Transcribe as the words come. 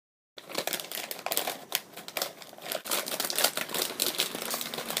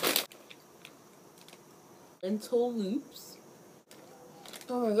lentil loops.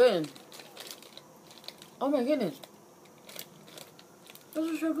 Oh my goodness. Oh my goodness.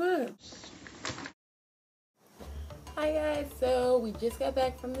 Those are so good. Hi guys, so we just got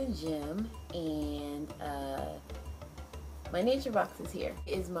back from the gym and my nature box is here.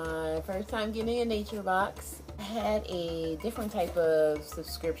 It's my first time getting a nature box. I had a different type of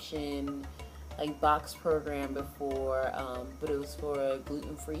subscription like box program before, but it was for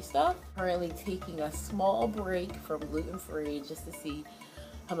gluten-free stuff. Currently taking a small break from gluten-free just to see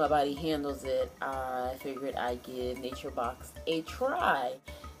how my body handles it. I figured I'd give Nature Box a try.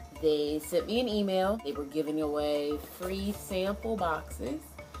 They sent me an email. They were giving away free sample boxes,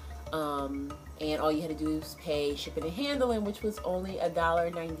 and all you had to do was pay shipping and handling, which was only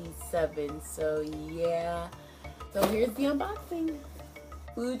 $1.97. So yeah, so here's the unboxing.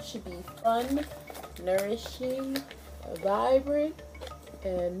 Food should be fun, nourishing, vibrant,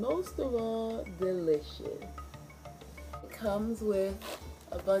 and most of all, delicious. It comes with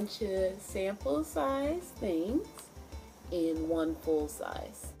a bunch of sample size things in one full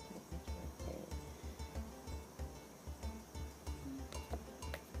size.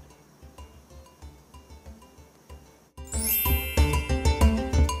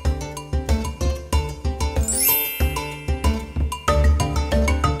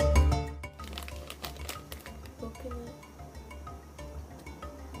 Coconut.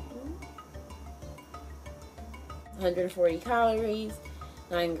 140 calories,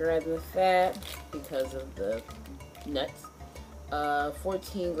 9 grams of fat because of the nuts,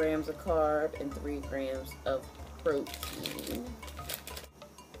 14 grams of carb, and 3 grams of protein.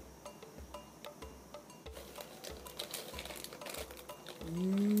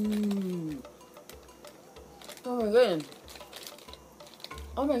 Oh my goodness.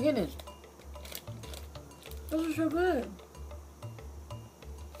 Oh my goodness. Those are so good.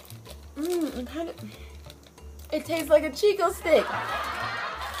 It tastes like a Chico stick.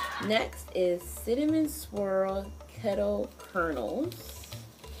 Next is cinnamon swirl kettle kernels.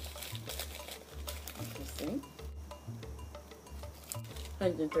 Interesting.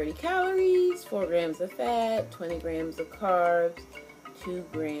 130 calories, 4 grams of fat, 20 grams of carbs, 2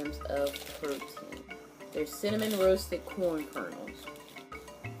 grams of protein. They're cinnamon roasted corn kernels.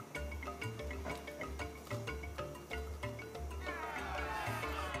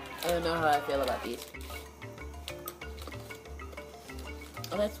 I don't know how I feel about these.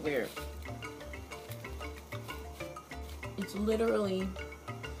 Oh, that's weird. It's literally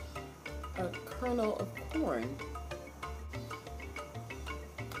a kernel of corn.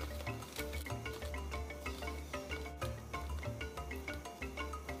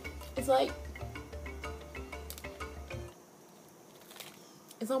 It's like,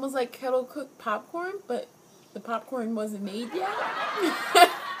 it's almost like kettle cooked popcorn, but the popcorn wasn't made yet.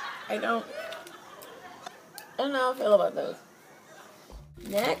 I don't know how I feel about those.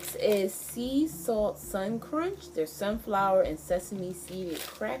 Next is sea salt sun crunch. They're sunflower and sesame seeded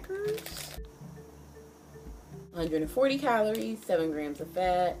crackers. 140 calories, 7 grams of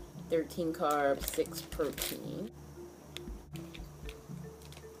fat, 13 carbs, 6 protein.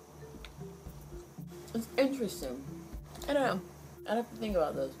 It's interesting. I don't know. I'd have to think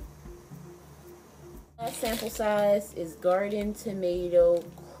about those. Last sample size is garden tomato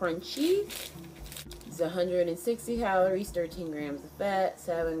crunchy. It's 160 calories, 13 grams of fat,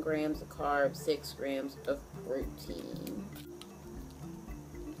 7 grams of carbs, 6 grams of protein.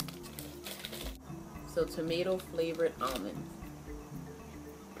 So tomato flavored almonds.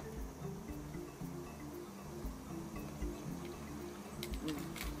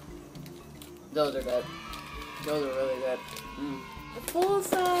 Those are good. Those are really good. The full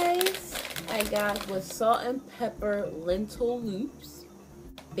size I got was salt and pepper lentil loops,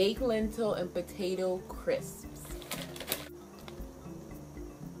 baked lentil and potato crisps.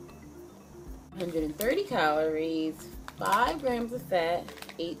 130 calories, 5 grams of fat,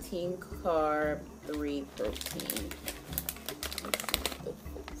 18 carb, 3 protein.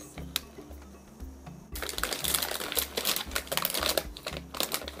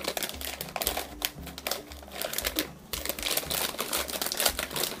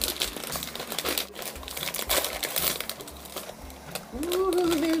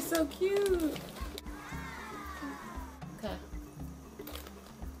 Ooh, they're so cute. Okay.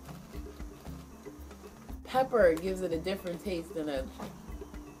 Pepper gives it a different taste than a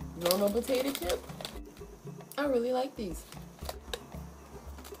normal potato chip. I really like these.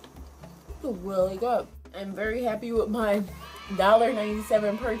 They're really good. I'm very happy with my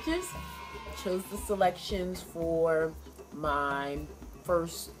 $1.97 purchase. I chose the selections for my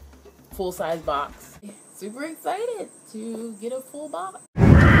first full-size box. Super excited to get a full box.